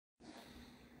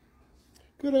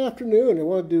Good afternoon. I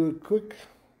want to do a quick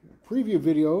preview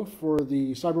video for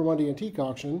the Cyber Monday Antique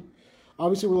Auction.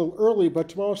 Obviously, we're a little early, but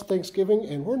tomorrow's Thanksgiving,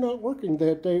 and we're not working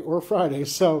that day or Friday,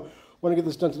 so I want to get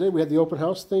this done today. We had the open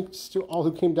house. Thanks to all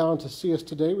who came down to see us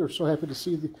today. We were so happy to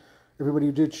see everybody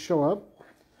who did show up.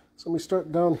 So let me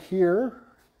start down here.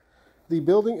 The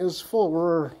building is full.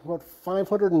 We're about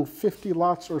 550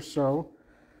 lots or so.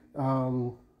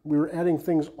 We were adding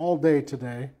things all day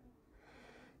today.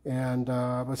 And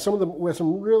but some of them with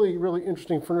some really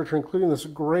interesting furniture, including this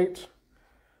great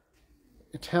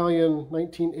Italian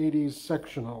 1980s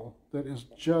sectional that is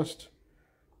just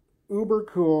uber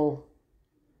cool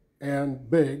and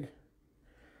big.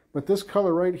 But this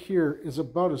color right here is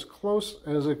about as close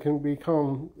as it can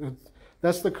become.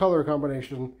 That's the color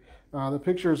combination. The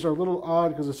pictures are a little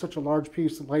odd because it's such a large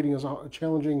piece. The lighting is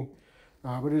challenging,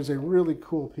 but it is a really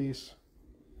cool piece.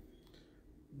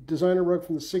 Designer rug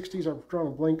from the 60s. I've drawn a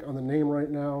blank on the name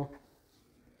right now.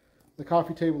 The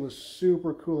coffee table is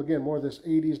super cool. Again, more of this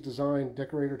 80s design,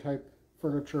 decorator type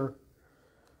furniture.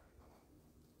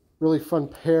 Really fun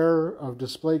pair of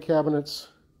display cabinets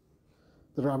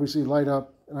that are obviously light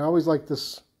up. And I always like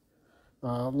this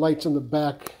lights in the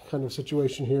back kind of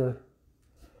situation here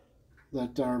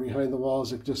that are behind the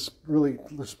walls that just really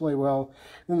display well.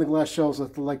 And then the glass shelves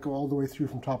let the light go all the way through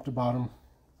from top to bottom.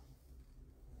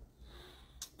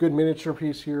 Good miniature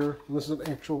piece here. This is an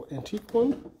actual antique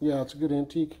one. Yeah, it's a good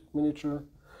antique miniature.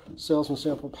 Salesman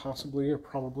sample, possibly or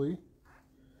probably.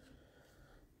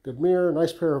 Good mirror.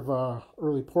 Nice pair of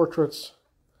early portraits.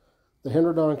 The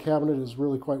Henredon cabinet is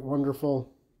really quite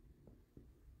wonderful.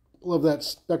 Love that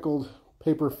speckled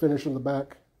paper finish in the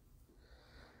back.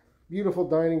 Beautiful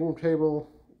dining room table.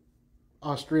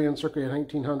 Austrian, circa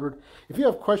 1900. If you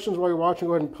have questions while you're watching,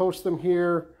 go ahead and post them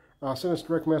here. Send us a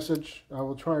direct message.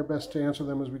 We'll try our best to answer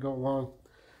them as we go along.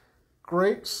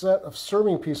 Great set of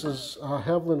serving pieces,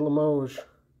 Haviland Limoges,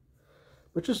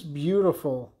 but just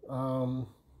beautiful. And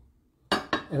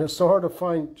it's so hard to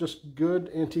find just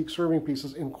good antique serving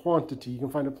pieces in quantity. You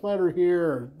can find a platter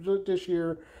here, or a dish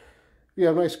here. If you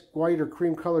have nice white or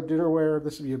cream colored dinnerware,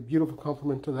 this would be a beautiful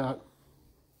complement to that.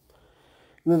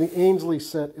 And then the Ainsley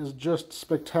set is just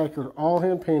spectacular. All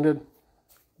hand painted,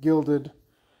 gilded.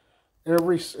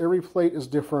 Every plate is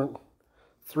different.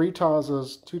 3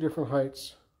 tazas, 2 different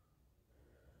heights.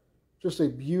 Just a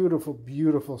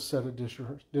beautiful set of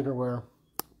dinnerware.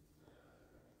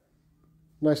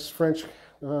 Nice French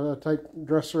type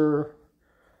dresser.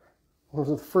 One of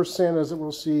the first Santas that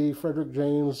we'll see, Frederick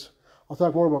James. I'll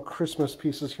talk more about Christmas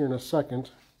pieces here in a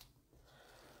second.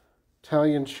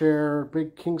 Italian chair,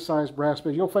 big king-size brass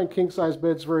bed. You don't find king-size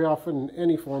beds very often in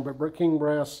any form, but king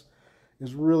brass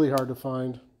is really hard to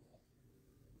find.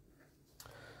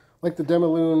 Like the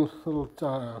Demiloon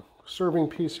little serving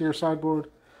piece here,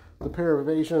 sideboard. The pair of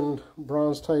Asian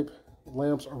bronze type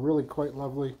lamps are really quite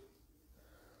lovely.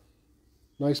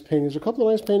 Nice paintings. A couple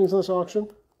of nice paintings in this auction.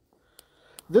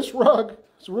 This rug,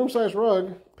 it's a room size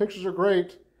rug. Pictures are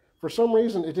great. For some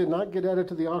reason, it did not get added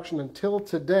to the auction until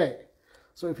today.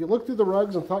 So if you looked through the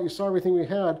rugs and thought you saw everything we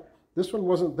had, this one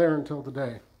wasn't there until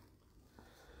today.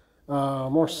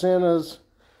 More Santas.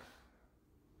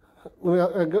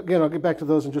 Again, I'll get back to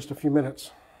those in just a few minutes.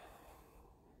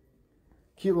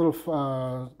 Cute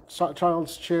little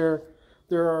child's chair.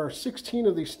 There are 16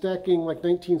 of these stacking like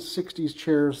 1960s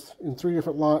chairs in 3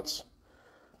 different lots.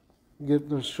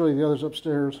 I'll show you the others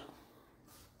upstairs.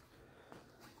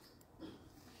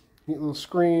 Neat little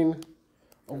screen.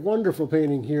 A wonderful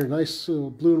painting here. Nice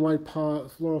blue and white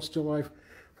floral still life.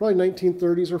 Probably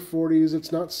 1930s or 40s.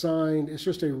 It's not signed. It's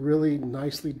just a really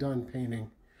nicely done painting.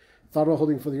 Thought about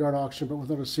holding for the art auction, but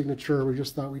without a signature, we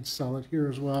just thought we'd sell it here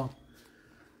as well.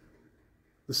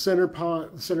 The center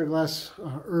glass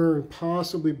urn,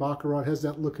 possibly Baccarat, has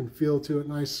that look and feel to it.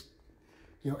 Nice,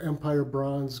 Empire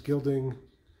bronze gilding.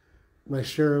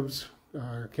 Nice cherubs,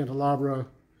 candelabra.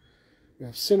 We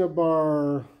have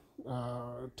cinnabar,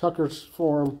 Tucker's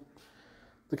form.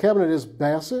 The cabinet is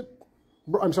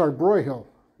Broyhill.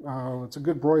 It's a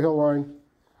good Broyhill line.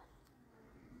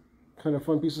 Kind of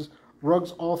fun pieces.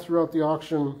 Rugs all throughout the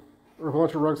auction, or a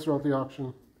bunch of rugs throughout the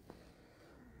auction.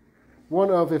 One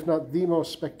of, if not the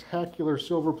most spectacular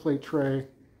silver plate tray.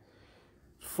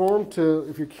 Formed to,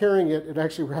 if you're carrying it, it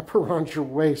actually wrap around your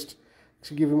waist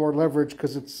to give you more leverage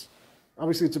because it's,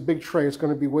 obviously it's a big tray. It's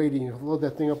going to be weighty. You load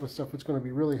that thing up with stuff, it's going to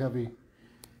be really heavy.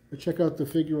 But check out the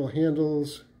figural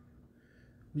handles.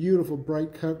 Beautiful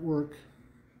bright cut work.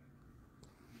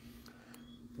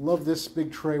 Love this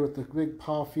big tray with the big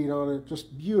paw feet on it.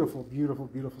 Just beautiful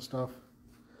stuff.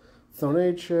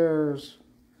 Thonet chairs.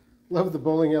 Love the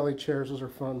bowling alley chairs. Those are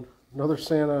fun. Another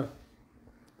Santa.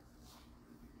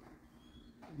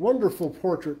 Wonderful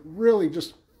portrait, really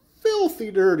just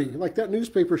filthy dirty, like that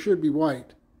newspaper should be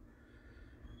white.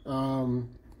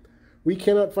 We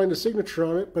cannot find a signature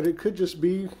on it, but it could just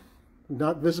be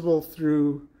not visible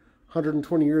through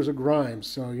 120 years of grime,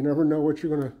 so you never know what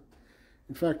you're going to...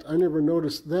 In fact, I never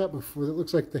noticed that before. That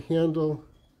looks like the handle.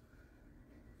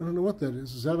 I don't know what that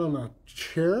is. Is that on a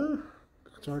chair?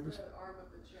 It's hard to...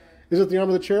 Is it the arm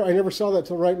of the chair? I never saw that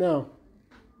till right now.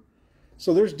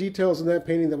 So there's details in that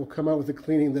painting that will come out with the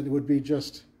cleaning that it would be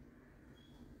just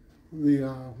the,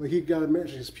 like he got to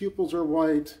mention, his pupils are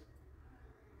white,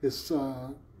 his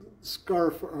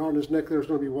scarf around his neck there is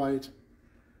going to be white.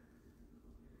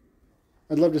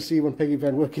 I'd love to see when Peggy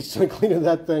Van Wyck gets done cleaning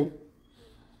that thing.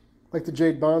 Like the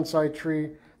jade bonsai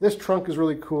tree. This trunk is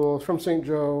really cool. It's from St.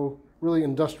 Joe, really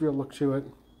industrial look to it.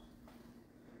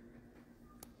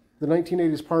 The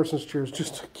 1980s Parsons chair is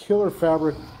just a killer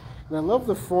fabric. And I love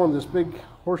the form, this big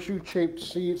horseshoe-shaped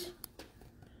seat.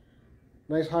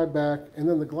 Nice high back. And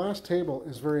then the glass table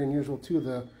is very unusual too.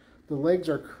 The legs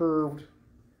are curved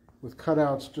with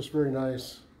cutouts, just very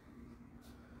nice.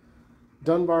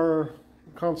 Dunbar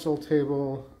console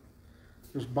table.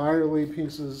 There's Byerly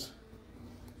pieces.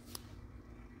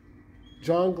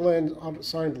 John Glenn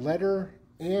signed letter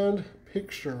and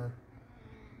picture.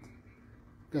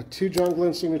 Got two John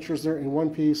Glenn signatures there in one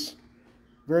piece.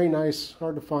 Very nice,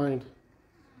 hard to find.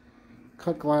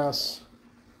 Cut glass.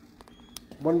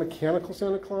 One mechanical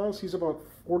Santa Claus. He's about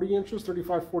 40 inches,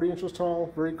 35, 40 inches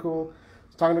tall. Very cool.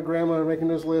 He's talking to Grandma, making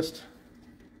his list.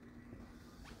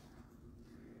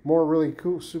 More really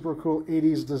cool, super cool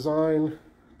 80s design.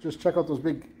 Just check out those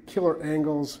big killer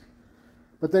angles.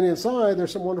 But then inside,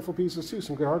 there's some wonderful pieces too.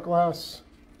 Some good art glass.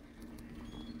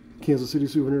 Kansas City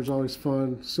souvenir is always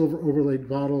fun. Silver overlaid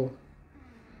bottle.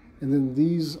 And then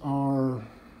these are...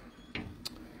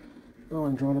 Oh,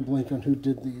 I'm drawing a blank on who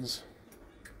did these.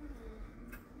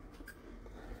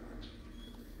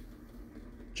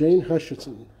 Jane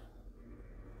Hutchinson.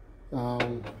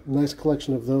 Nice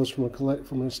collection of those from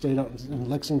an estate out in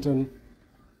Lexington.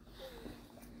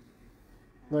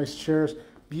 Nice chairs.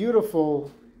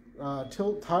 Beautiful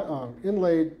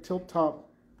inlaid tilt top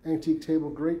antique table.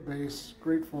 Great base,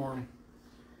 great form.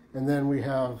 And then we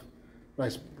have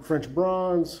nice French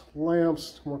bronze,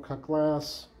 lamps, more cut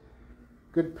glass,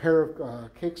 good pair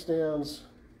of cake stands,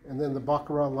 and then the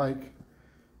Baccarat-like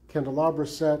candelabra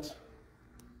set.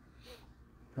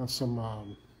 Got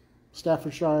some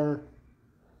Staffordshire,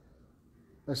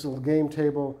 nice little game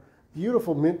table.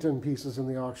 Beautiful Minton pieces in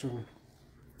the auction.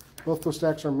 Both those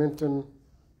stacks are Minton.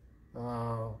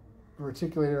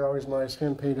 Reticulated, always nice,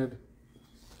 hand painted.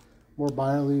 More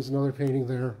Byerly's, another painting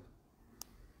there.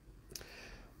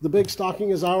 The big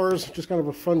stocking is ours, just kind of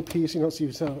a fun piece. You don't see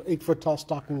 8-foot tall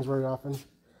stockings very often.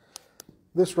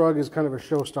 This rug is kind of a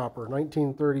showstopper,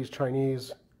 1930s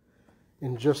Chinese,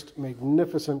 in just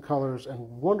magnificent colors and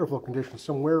wonderful condition.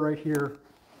 Some wear right here,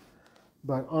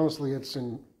 but honestly, it's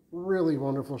in really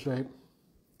wonderful shape.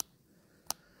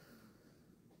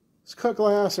 It's cut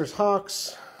glass, there's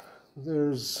hawks,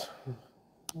 there's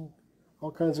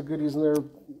all kinds of goodies in there.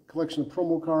 Collection of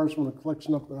promo cards from the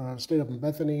collection up, stayed up in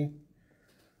Bethany.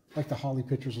 Like the Holly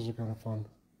pictures, those are kind of fun.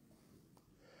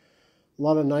 A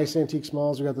lot of nice antique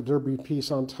smalls. We got the Derby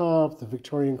piece on top, the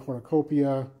Victorian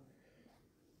cornucopia,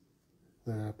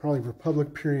 the probably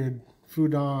Republic period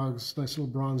food dogs, nice little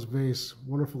bronze vase,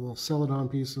 wonderful little Celadon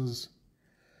pieces.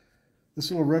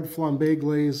 This little red flambe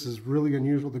glaze is really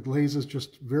unusual. The glaze is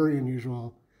just very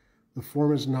unusual. The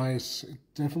form is nice.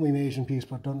 Definitely an Asian piece,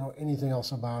 but don't know anything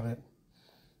else about it.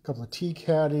 A couple of tea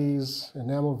caddies,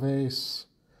 enamel vase.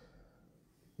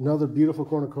 Another beautiful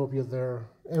cornucopia there.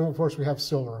 And of course we have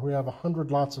silver. We have 100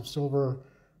 lots of silver,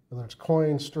 whether it's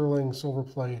coin, sterling, silver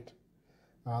plate.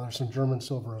 There's some German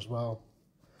silver as well.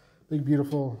 Big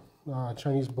beautiful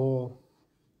Chinese bowl.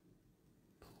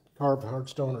 Carved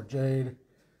hardstone or jade.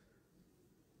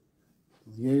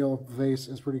 The Yale vase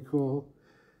is pretty cool.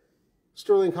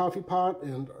 Sterling coffee pot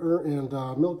and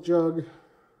milk jug.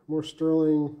 More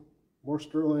sterling, more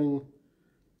sterling.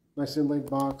 Nice inlaid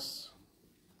box.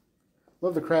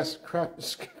 Love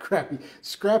the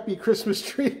scrappy Christmas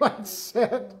tree light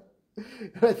set.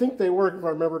 I think they work if I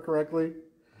remember correctly.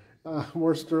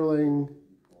 More sterling,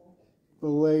 the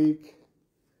lake,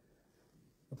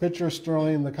 a picture of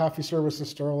sterling, the coffee service is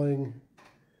sterling.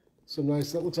 Some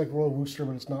nice, that looks like Royal Worcester,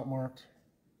 but it's not marked.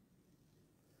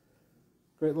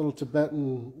 Great little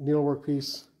Tibetan needlework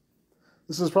piece.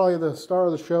 This is probably the star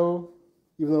of the show,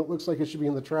 even though it looks like it should be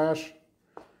in the trash.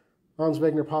 Hans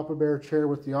Wegner Papa Bear chair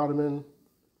with the ottoman.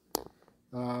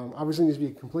 Obviously needs to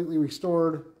be completely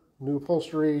restored, new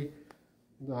upholstery.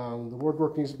 The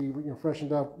woodwork needs to be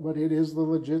freshened up, but it is the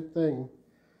legit thing.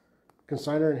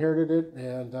 consignor inherited it,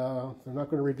 and they're not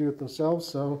going to redo it themselves,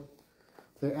 so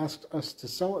they asked us to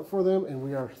sell it for them, and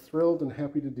we are thrilled and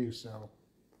happy to do so.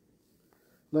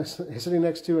 Sitting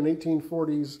next to an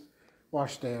 1840s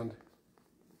washstand.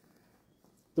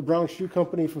 The Brown Shoe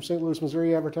Company from St. Louis,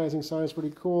 Missouri advertising sign is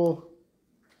pretty cool.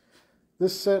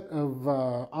 This set of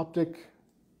optic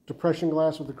depression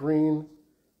glass with the green,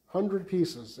 100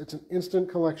 pieces. It's an instant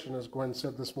collection, as Gwen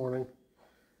said this morning.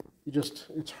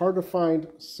 It's hard to find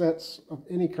sets of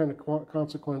any kind of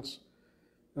consequence.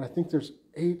 And I think there's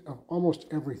 8 of almost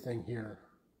everything here.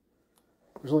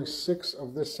 There's only 6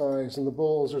 of this size. And the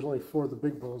bowls, there's only 4 of the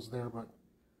big bowls there, but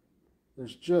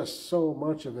there's just so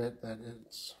much of it that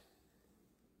it's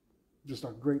just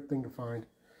a great thing to find.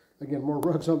 Again, more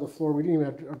rugs on the floor. We didn't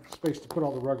even have space to put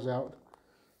all the rugs out.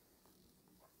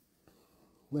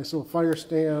 Nice little fire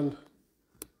stand.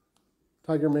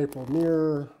 Tiger maple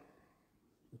mirror.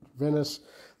 Venice.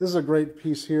 This is a great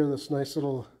piece here. This nice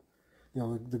little,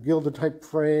 the gilded type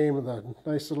frame, the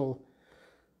nice little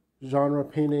genre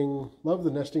painting. Love the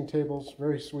nesting tables.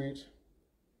 Very sweet.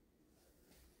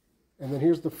 And then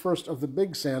here's the first of the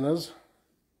big Santas.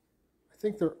 I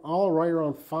think they're all right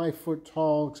around 5 foot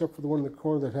tall, except for the one in the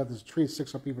corner that had this tree that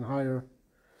sticks up even higher.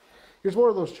 Here's more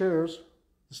of those chairs,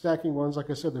 the stacking ones. Like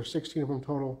I said, there's 16 of them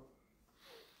total.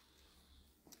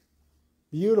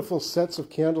 Beautiful sets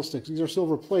of candlesticks. These are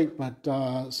silver plate, but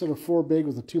a set of 4 big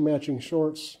with the 2 matching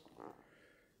shorts.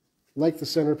 Like the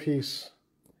centerpiece.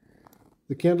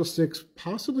 The candlesticks,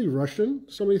 possibly Russian,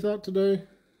 somebody thought today.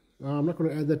 I'm not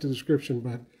going to add that to the description,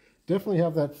 but definitely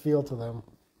have that feel to them.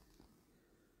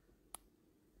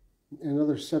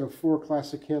 Another set of 4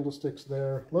 classic candlesticks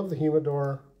there. Love the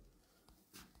humidor.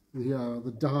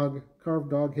 The dog, carved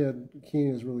dog head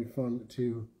cane is really fun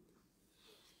too.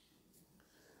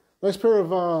 Nice pair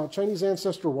of Chinese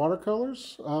ancestor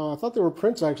watercolors. I thought they were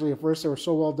prints actually at first. They were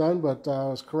so well done, but I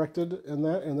was corrected in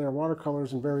that, and they're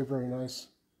watercolors and very, very nice.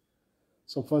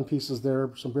 Some fun pieces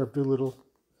there, some Bear Doolittle.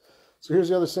 So here's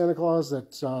the other Santa Claus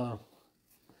that, the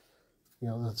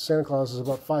Santa Claus is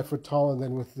about 5 foot tall, and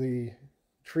then with the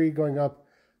tree going up,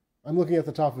 I'm looking at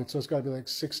the top of it, so it's got to be like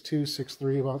 6'2",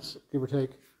 6'3", about, give or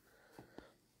take.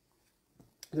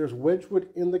 There's Wedgwood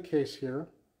in the case here.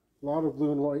 A lot of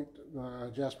blue and white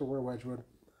Jasperware Wedgwood.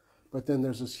 But then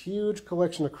there's this huge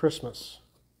collection of Christmas.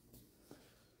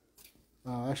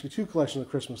 Actually, 2 collections of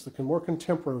Christmas. The more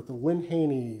contemporary with the Lynn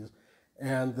Haney's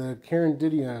and the Karen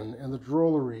Didion and the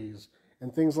Drolleries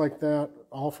and things like that,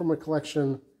 all from a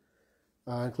collection,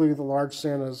 including the large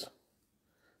Santas.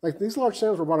 Like these large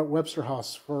Santas were bought at Webster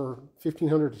House for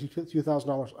 $1,500 to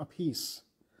 $2,000 a piece.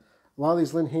 A lot of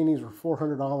these Lynn Haney's were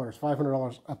 $400,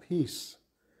 $500 a piece.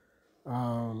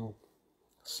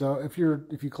 So if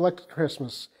you collect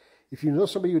Christmas, if you know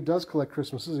somebody who does collect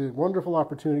Christmas, this is a wonderful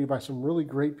opportunity to buy some really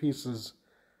great pieces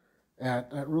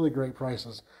at really great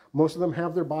prices. Most of them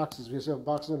have their boxes. We just have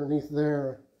boxes underneath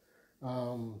there,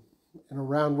 and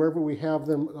around wherever we have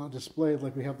them displayed.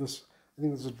 Like we have this, I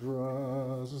think this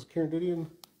is Karen Didion?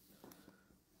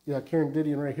 Yeah, Karen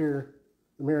Didion right here,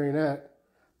 the marionette.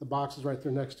 The box is right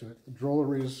there next to it. The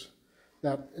Drolleries,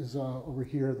 that is over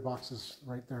here. The box is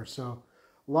right there. So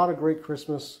a lot of great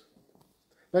Christmas.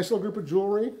 Nice little group of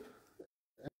jewelry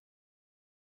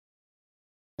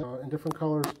in different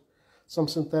colors. Some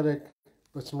synthetic,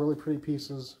 but some really pretty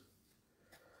pieces.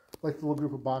 Like the little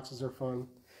group of boxes, they're fun. And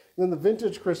then the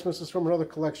vintage Christmas is from another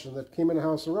collection that came in the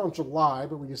house around July,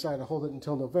 but we decided to hold it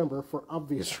until November for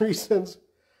obvious reasons.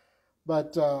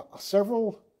 But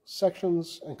several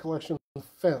sections and collections of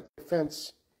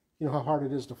fence, you know how hard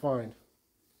it is to find.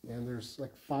 And there's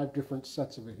like 5 different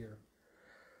sets of it here.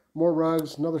 More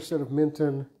rugs, another set of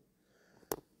Minton.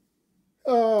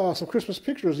 Some Christmas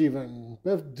pictures even.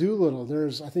 Bev Doolittle.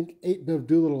 There's, I think, 8 Bev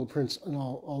Doolittle prints in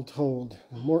all told.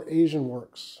 More Asian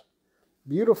works.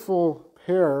 Beautiful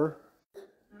pair.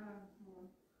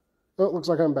 Oh, it looks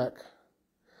like I'm back.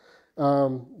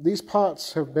 These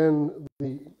pots have been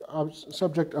the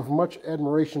subject of much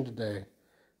admiration today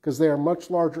because they are much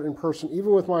larger in person.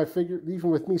 Even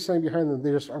with me standing behind them,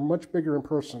 they just are much bigger in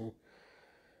person.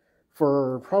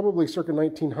 For probably circa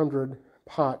 1900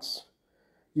 pots,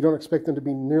 you don't expect them to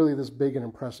be nearly this big and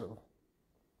impressive.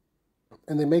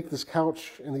 And they make this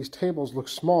couch and these tables look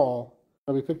small.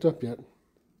 Not be picked up yet.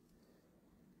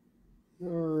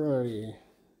 Alrighty.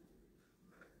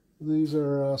 These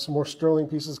are some more sterling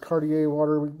pieces. Cartier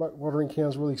watering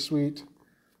cans, really sweet.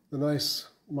 The nice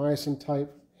myosin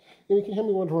type. And you can hand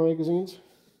me one of our magazines.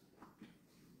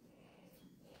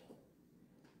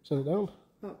 Set it down.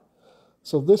 Oh.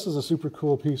 So this is a super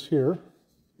cool piece here.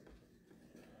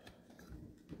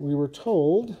 We were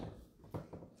told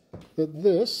that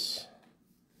this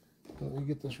let me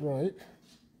get this right,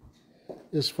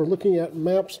 is for looking at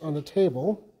maps on the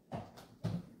table.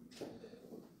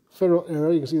 Federal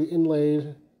era, you can see the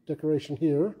inlaid decoration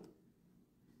here.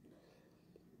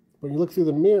 When you look through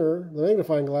the mirror, the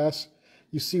magnifying glass,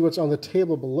 you see what's on the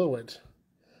table below it.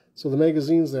 So the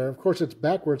magazine's there. Of course, it's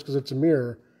backwards because it's a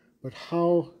mirror, but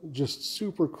how just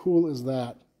super cool is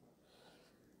that?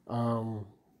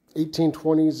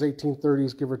 1820s,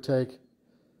 1830s, give or take,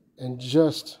 and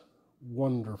just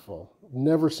wonderful.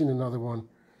 Never seen another one,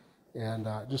 and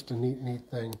just a neat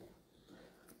thing.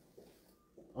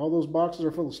 All those boxes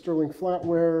are full of sterling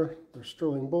flatware. There's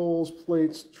sterling bowls,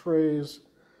 plates, trays,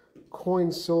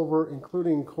 coin silver,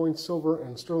 including coin silver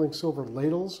and sterling silver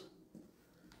ladles.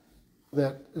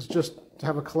 That is just to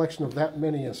have a collection of that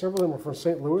many. And several of them are from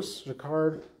St. Louis,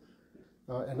 Jacquard,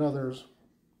 and others.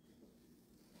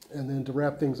 And then to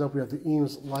wrap things up, we have the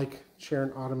Eames-like chair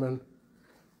and ottoman,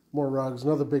 more rugs,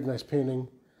 another big nice painting.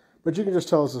 But you can just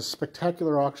tell it's a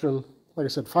spectacular auction. Like I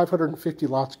said, 550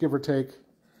 lots, give or take.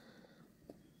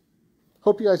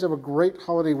 Hope you guys have a great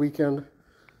holiday weekend.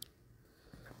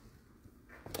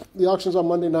 The auction's on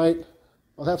Monday night.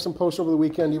 I'll have some posts over the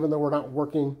weekend, even though we're not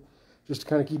working, just to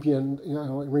kind of keep you in,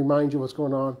 and remind you what's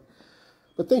going on.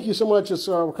 But thank you so much.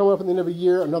 We're coming up at the end of a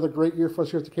year, another great year for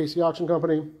us here at the KC Auction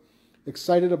Company.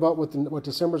 Excited about what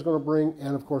December is going to bring,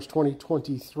 and of course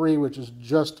 2023, which is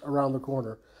just around the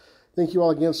corner. Thank you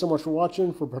all again so much for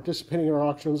watching, for participating in our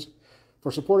auctions,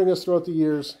 for supporting us throughout the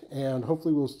years, and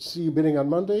hopefully we'll see you bidding on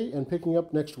Monday and picking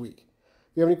up next week.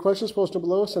 If you have any questions, post them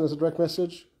below, send us a direct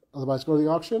message. Otherwise, go to the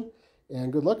auction,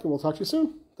 and good luck, and we'll talk to you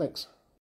soon. Thanks.